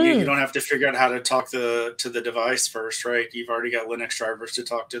you don't have to figure out how to talk to the device first, right? You've already got Linux drivers to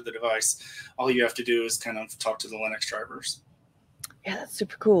talk to the device. All you have to do is kind of talk to the Linux drivers. Yeah, that's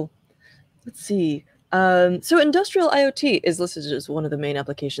super cool. Let's see. So industrial IoT is listed as one of the main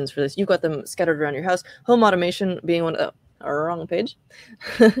applications for this. You've got them scattered around your house. Home automation being one of wrong page.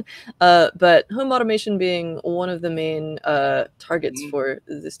 But home automation being one of the main targets for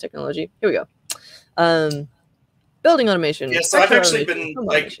this technology. Here we go. Building automation. Yeah, so I've actually been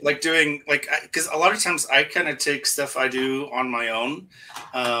doing because a lot of times I kind of take stuff I do on my own.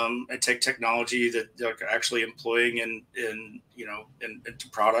 I take technology that actually employing into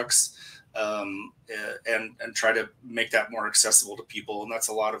products. And try to make that more accessible to people, and that's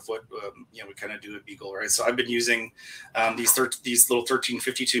a lot of what we kind of do at Beagle, right? So I've been using these little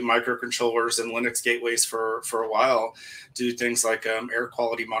 1352 microcontrollers and Linux gateways for a while to do things like air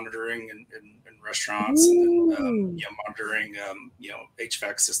quality monitoring in restaurants, and then, monitoring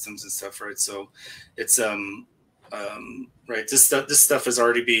HVAC systems and stuff, right? So it's right, this stuff is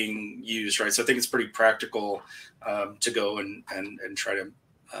already being used, right? So I think it's pretty practical to go and try to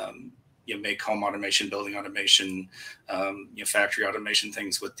make home automation, building automation, factory automation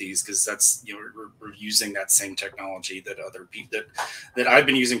things with these, because that's we're using that same technology that other people that I've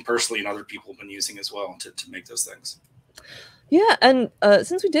been using personally, and other people have been using as well to make those things. Yeah, and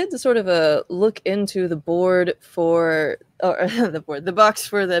since we did the sort of a look into the board for the box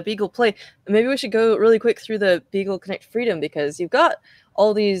for the BeaglePlay, maybe we should go really quick through the BeagleConnect Freedom, because you've got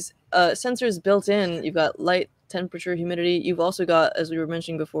all these sensors built in. You've got light, temperature, humidity. You've also got, as we were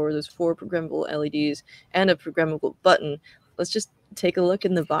mentioning before, there's 4 programmable LEDs and a programmable button. Let's just take a look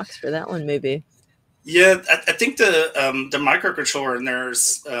in the box for that one, maybe. Yeah, I think the microcontroller in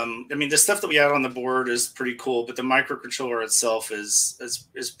there's I mean, the stuff that we had on the board is pretty cool, but the microcontroller itself is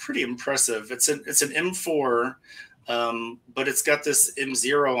pretty impressive. It's an M4, but it's got this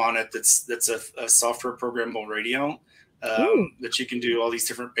M0 on it that's a software programmable radio. That you can do all these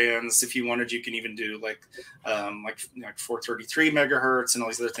different bands. If you wanted, you can even do like 433 megahertz and all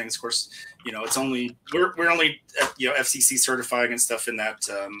these other things. Of course, it's only we're only FCC certifying and stuff in that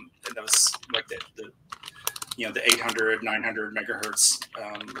those like the 800, 900 megahertz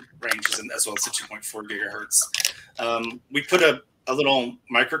ranges, and as well as the 2.4 gigahertz. We put a little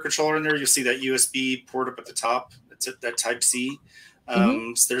microcontroller in there. You'll see that USB port up at the top. That's that Type C.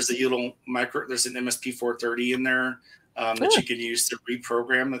 So there's a little there's an MSP 430 in there. That you can use to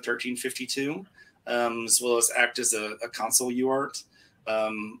reprogram the 1352, as well as act as a console UART.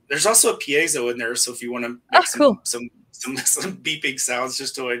 There's also a piezo in there, so if you want to make some beeping sounds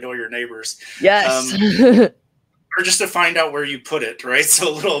just to annoy your neighbors, yes, or just to find out where you put it, right? So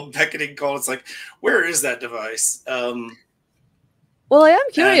a little beckoning call. It's like, where is that device? Well, I am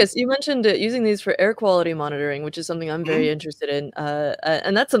curious. You mentioned using these for air quality monitoring, which is something I'm very interested in.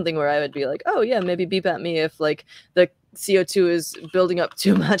 And that's something where I would be like, oh yeah, maybe beep at me if like the CO2 is building up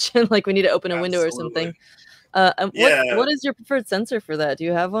too much and like we need to open a window or something. What is your preferred sensor for that? Do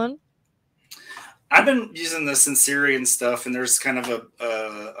you have one? I've been using the Sensiri and stuff, and there's kind of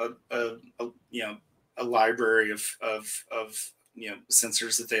a library of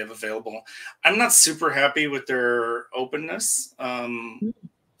sensors that they have available. I'm not super happy with their openness, but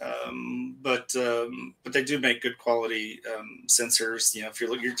they do make good quality sensors. If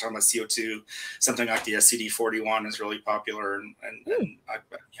you're talking about CO2, something like the SCD41 is really popular, and I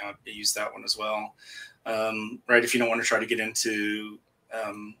use that one as well. Right, if you don't want to try to get into,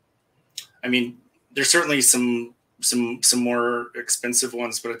 I mean, there's certainly some more expensive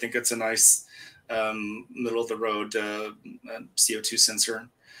ones, but I think it's a nice middle of the road CO2 sensor.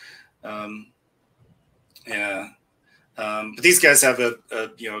 But these guys have a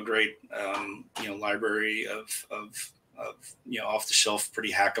great library of off the shelf,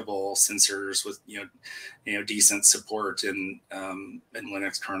 pretty hackable sensors with decent support in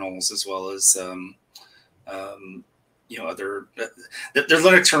Linux kernels, as well as other. Their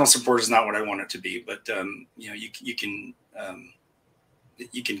Linux kernel support is not what I want it to be, but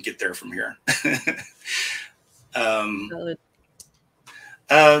you can get there from here.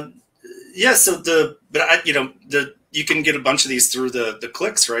 Yeah. So you can get a bunch of these through the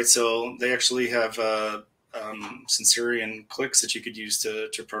Qwiics, right? So they actually have Sensiri and Qwiics that you could use to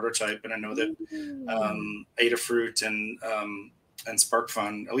prototype. And I know that Adafruit and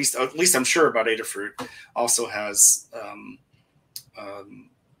SparkFun, at least I'm sure about Adafruit, also has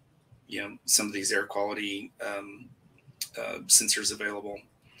some of these air quality sensors available.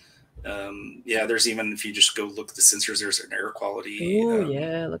 Yeah, there's even, if you just go look at the sensors, there's an air quality. Oh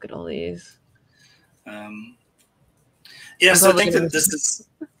yeah, look at all these. Yeah, so I think that this is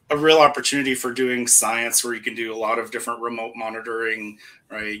a real opportunity for doing science, where you can do a lot of different remote monitoring,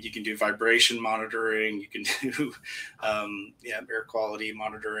 right? You can do vibration monitoring, you can do air quality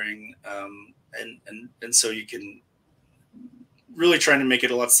monitoring, and so you can really trying to make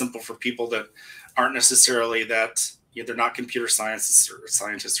it a lot simpler for people that aren't necessarily that, they're not computer scientists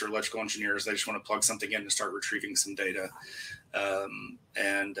or electrical engineers. They just want to plug something in and start retrieving some data.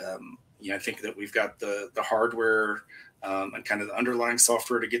 I think that we've got the hardware and kind of the underlying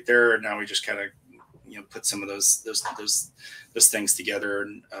software to get there, and now we just kind of put some of those things together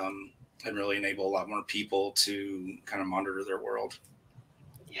and really enable a lot more people to kind of monitor their world.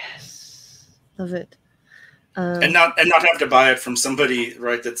 Yes, love it. And not have to buy it from somebody,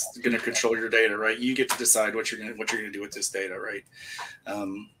 right, that's going to control your data, right? You get to decide what you're going to do with this data, right?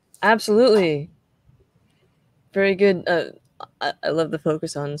 Absolutely. Very good. I love the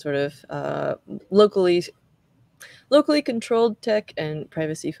focus on sort of locally controlled tech and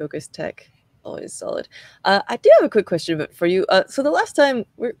privacy focused tech. Always solid. I do have a quick question for you. So the last time,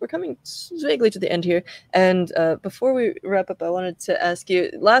 we're coming vaguely to the end here, and before we wrap up, I wanted to ask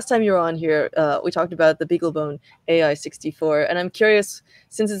you, last time you were on here, we talked about the BeagleBone AI64, and I'm curious,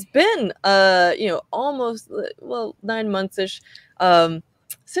 since it's been almost 9 months-ish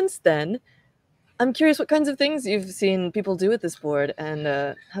since then, I'm curious what kinds of things you've seen people do with this board,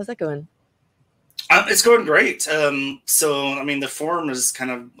 and how's that going? It's going great. So, I mean, the forum is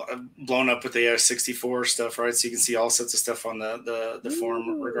kind of blown up with the AI64 stuff, right? So you can see all sorts of stuff on the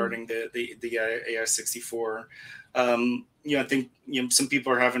forum regarding the AI64. I think some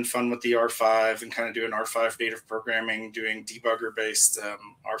people are having fun with the R5 and kind of doing R5 native programming, doing debugger-based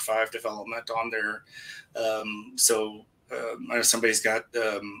R5 development on there. I know somebody's got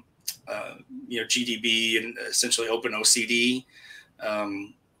GDB and essentially OpenOCD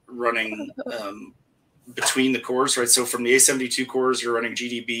running between the cores, right? So from the A72 cores, you're running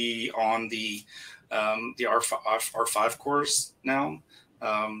GDB on the R5 cores now,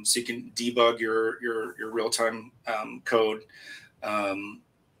 so you can debug your real-time code, and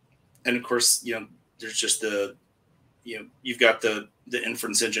of course, there's just you've got the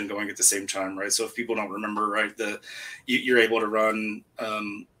inference engine going at the same time, right? So if people don't remember, right, you're able to run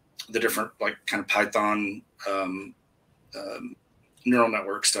the different kind of Python neural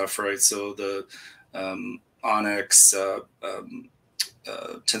network stuff, right? So the Onyx,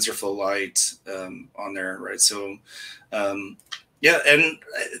 TensorFlow Lite on there, right? So yeah, and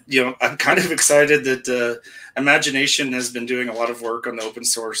I'm kind of excited that Imagination has been doing a lot of work on the open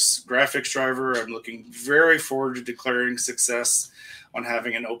source graphics driver. I'm looking very forward to declaring success on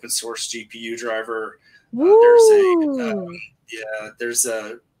having an open source GPU driver. There's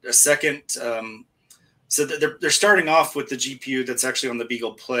a second. So they're starting off with the GPU that's actually on the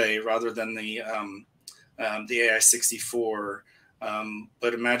BeaglePlay rather than the AI64.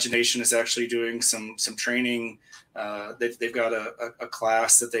 But Imagination is actually doing some training. They've got a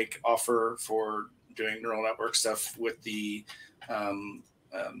class that they offer for doing neural network stuff with the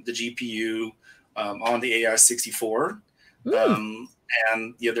GPU on the AI64.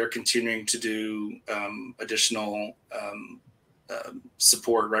 And they're continuing to do additional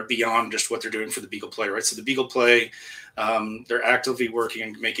support right beyond just what they're doing for the BeaglePlay, right? So the BeaglePlay, they're actively working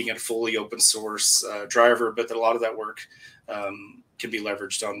and making it a fully open source driver, but a lot of that work can be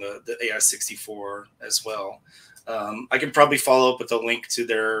leveraged on the AI64 as well. I can probably follow up with a link to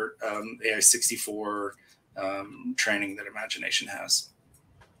their AI64 training that Imagination has.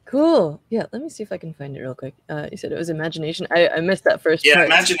 Cool. Yeah, let me see if I can find it real quick. You said it was Imagination. I missed that first part. Yeah,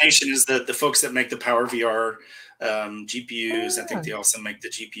 Imagination is the folks that make the PowerVR GPUs. I think they also make the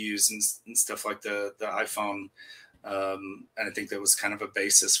GPUs and stuff like the iPhone. And I think that was kind of a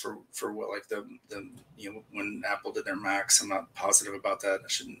basis for what, like the when Apple did their Macs. I'm not positive about that. I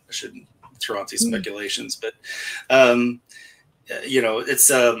shouldn't throw out these speculations, but it's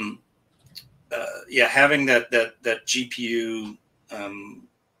having that GPU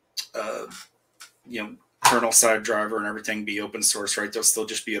kernel side driver and everything be open source, right? There'll still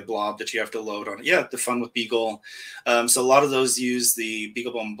just be a blob that you have to load on. Yeah, the fun with Beagle. So a lot of those use the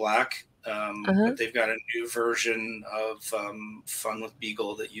BeagleBone Black. But they've got a new version of Fun with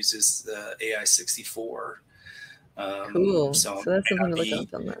Beagle that uses the AI64. Cool. So that's something to look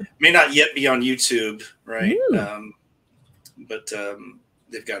up on that. May not yet be on YouTube, right? But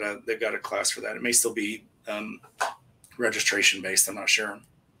they've got a class for that. It may still be registration based. I'm not sure.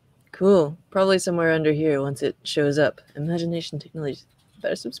 Cool. Probably somewhere under here once it shows up. Imagination Technologies.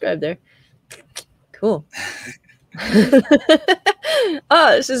 Better subscribe there. Cool.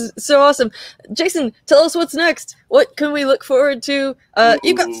 This is so awesome. Jason, tell us what's next. What can we look forward to?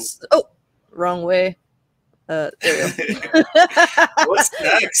 You got wrong way. There we go. What's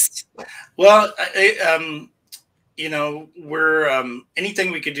next? Well, we're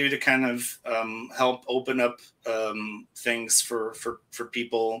anything we could do to kind of help open up things for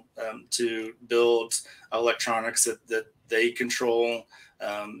people to build electronics that they control.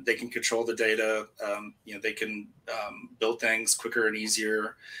 They can control the data. They can build things quicker and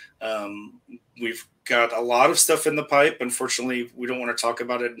easier. We've got a lot of stuff in the pipe. Unfortunately, we don't want to talk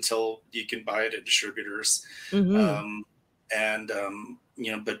about it until you can buy it at distributors. But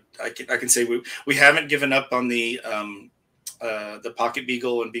I can say we haven't given up on the Pocket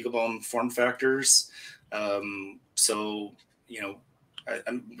Beagle and BeagleBone form factors. So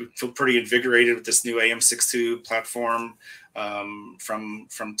I feel pretty invigorated with this new AM62 platform from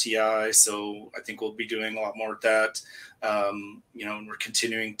TI. So I think we'll be doing a lot more with that. And we're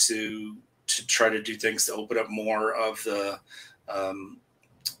continuing to try to do things to open up more of the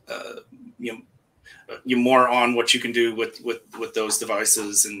more on what you can do with those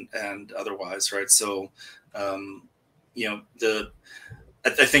devices and otherwise, right? So I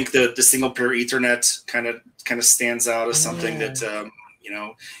think the single pair Ethernet kind of stands out as something that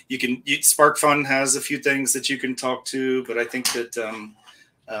SparkFun has a few things that you can talk to, but I think that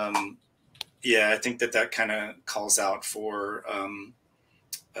I think that kind of calls out for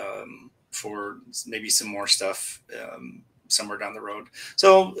maybe some more stuff somewhere down the road.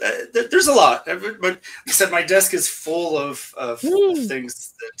 So there's a lot, but like I said, my desk is full of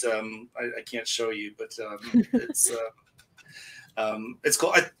things that I can't show you, but it's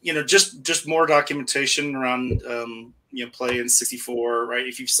cool. Just more documentation around Play in 64, right?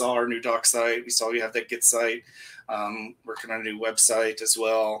 If you saw our new doc site, we saw you have that Git site, working on a new website as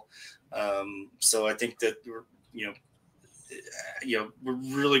well. So I think that we're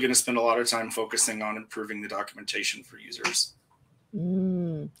really going to spend a lot of time focusing on improving the documentation for users.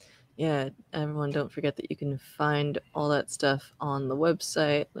 Yeah, everyone, don't forget that you can find all that stuff on the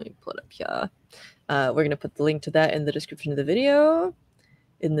website. Let me pull it up here. We're going to put the link to that in the description of the video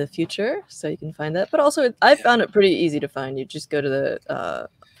in the future, so you can find that. But also, I found it pretty easy to find. You just go to the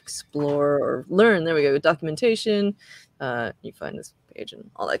explore or learn. There we go. Documentation. You find this page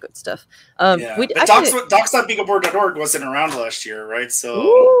and all that good stuff. But docs.beagleboard.org wasn't around last year, right?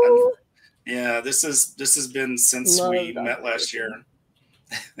 So this has been since we met last year.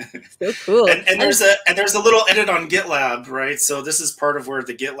 So cool. and there's a little edit on GitLab, right? So this is part of where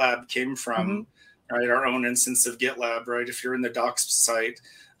the GitLab came from, right? Our own instance of GitLab, right? If you're in the docs site,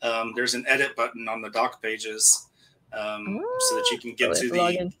 there's an edit button on the doc pages. So that you can get to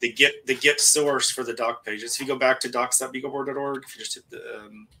the Git source for the doc pages. If you go back to docs.beagleboard.org, if you just hit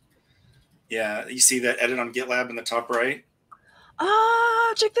the you see that edit on GitLab in the top right.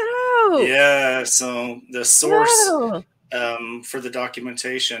 Check that out. Yeah, so the source for the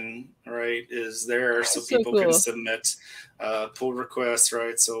documentation, right, is there, so so people cool. can submit pull requests,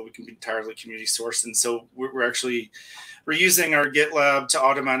 right? So we can be entirely community sourced, and so we're using our GitLab to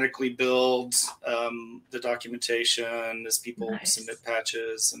automatically build the documentation as people submit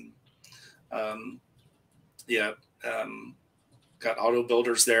patches, and got auto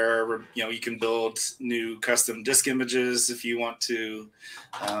builders there where you can build new custom disk images if you want to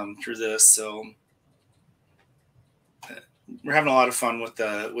through this. So we're having a lot of fun with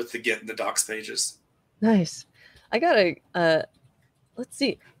the Git and the docs pages. Nice. I gotta let's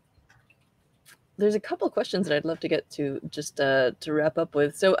see. There's a couple of questions that I'd love to get to just to wrap up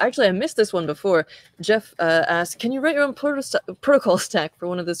with. So actually, I missed this one before. Jeff asked, can you write your own protocol stack for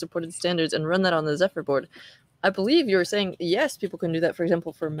one of the supported standards and run that on the Zephyr board? I believe you were saying, yes, people can do that, for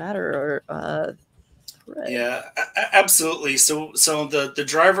example, for Matter or Thread. Yeah, absolutely. So the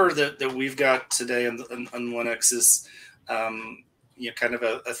driver that we've got today on Linux is kind of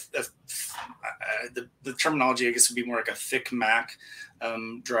the terminology, I guess, would be more like a thick Mac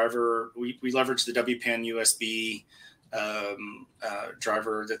driver. We leverage the WPAN USB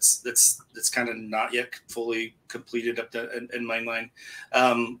driver that's kind of not yet fully completed up in mainline,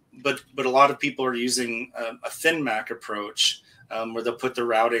 but a lot of people are using a thin Mac approach, where they'll put the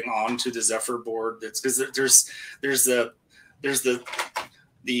routing onto the Zephyr board. That's because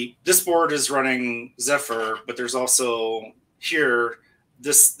this board is running Zephyr, but there's also here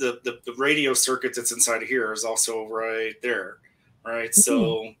the radio circuit that's inside of here is also right there, right?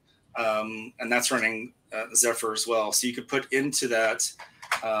 So and that's running Zephyr as well. So you could put into that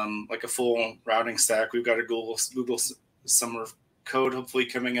like a full routing stack. We've got a Google Summer of Code hopefully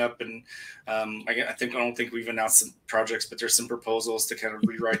coming up, and I don't think we've announced some projects, but there's some proposals to kind of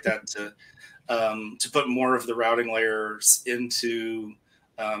rewrite that to put more of the routing layers into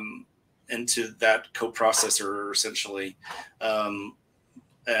that coprocessor essentially,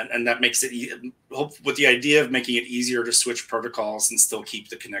 and that makes it with the idea of making it easier to switch protocols and still keep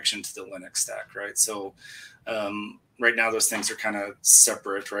the connection to the Linux stack, right? So right now those things are kind of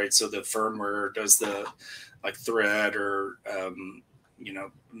separate, right? So the firmware does the like Thread or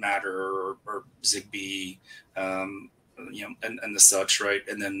Matter or Zigbee, and the such, right?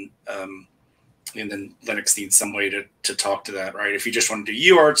 And then Linux needs some way to talk to that, right? If you just want to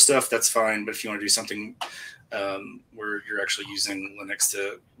do UART stuff, that's fine. But if you want to do something where you're actually using Linux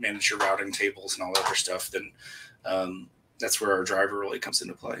to manage your routing tables and all that other stuff, then that's where our driver really comes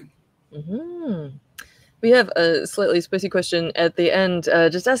into play. Mm-hmm. We have a slightly spicy question at the end,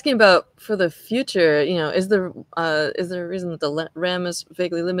 just asking about for the future. Is there a reason that the RAM is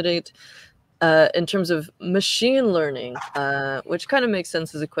vaguely limited in terms of machine learning, which kind of makes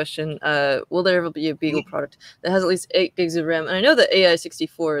sense as a question. Will there ever be a Beagle product that has at least 8 gigs of RAM? And I know that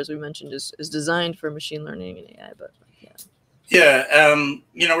AI64, as we mentioned, is designed for machine learning and AI, but yeah. Yeah,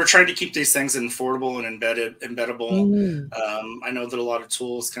 we're trying to keep these things affordable and embeddable. I know that a lot of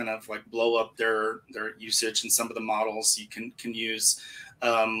tools kind of like blow up their usage, and some of the models you can use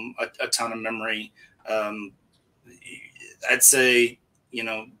a ton of memory. I'd say,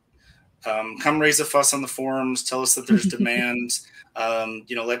 come raise a fuss on the forums, tell us that there's demand,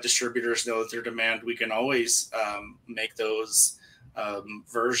 let distributors know that there's demand. We can always make those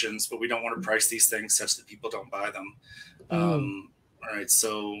versions, but we don't want to price these things such that people don't buy them. All right,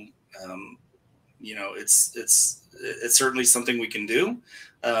 so it's certainly something we can do,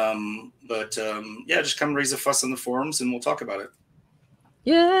 but just come raise a fuss on the forums and we'll talk about it.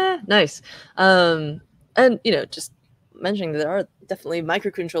 Yeah, nice. And just mentioning that there are definitely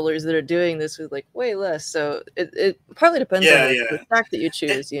microcontrollers that are doing this with like way less, so it partly depends on the stack that you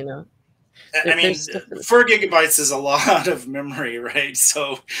choose. I mean, 4 gigabytes is a lot of memory, right?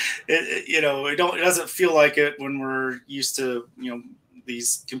 So it doesn't feel like it when we're used to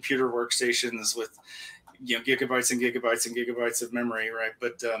these computer workstations with gigabytes and gigabytes and gigabytes of memory, right?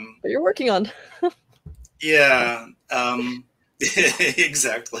 But you're working on. Yeah,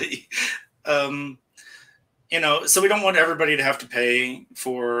 exactly. So we don't want everybody to have to pay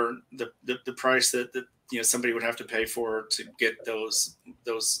for the price that somebody would have to pay for to get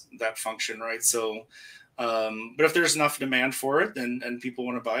that function, right? So, but if there's enough demand for it and people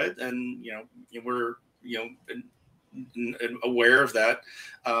want to buy it, then we're aware of that.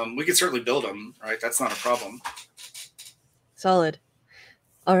 We could certainly build them, right? That's not a problem. Solid.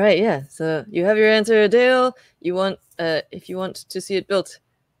 All right, yeah. So you have your answer, Dale. If you want to see it built,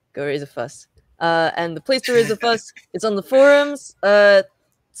 go raise a fuss. And the place to raise a fuss is on the forums.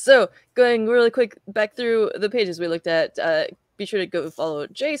 So going really quick back through the pages we looked at, be sure to go follow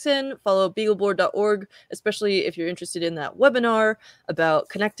Jason, follow beagleboard.org, especially if you're interested in that webinar about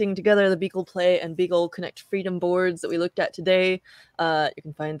connecting together the BeaglePlay and BeagleConnect Freedom boards that we looked at today. You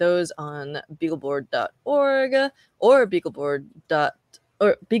can find those on beagleboard.org or BeaglePlay.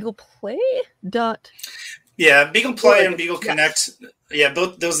 Yeah, BeaglePlay and BeagleConnect. Yes. Yeah,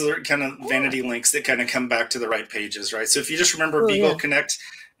 both those are kind of vanity links that kind of come back to the right pages, right? So if you just remember BeagleConnect,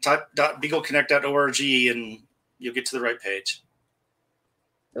 type .beagleconnect.org, and you'll get to the right page.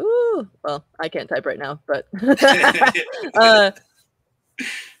 Ooh, well, I can't type right now, but then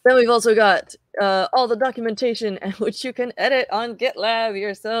we've also got all the documentation which you can edit on GitLab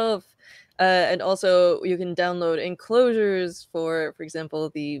yourself. And also you can download enclosures for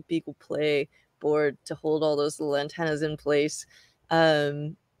example, the BeaglePlay board to hold all those little antennas in place.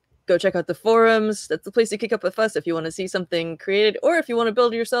 Go check out the forums. That's the place to kick up a fuss if you want to see something created, or if you want to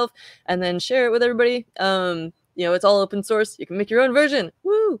build it yourself and then share it with everybody. You know, it's all open source. You can make your own version.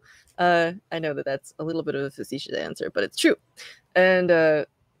 Woo! I know that that's a little bit of a facetious answer, but it's true. And go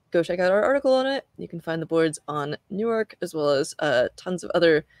check out our article on it. You can find the boards on Newark, as well as tons of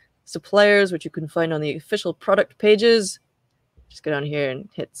other suppliers, which you can find on the official product pages. Just go down here and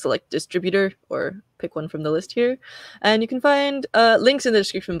hit select distributor, or pick one from the list here. And you can find links in the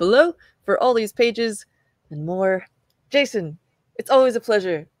description below for all these pages and more. Jason, it's always a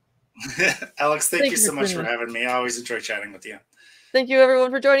pleasure. Alex, thank you so much for having me. I always enjoy chatting with you. Thank you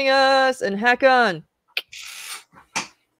everyone for joining us, and hack on!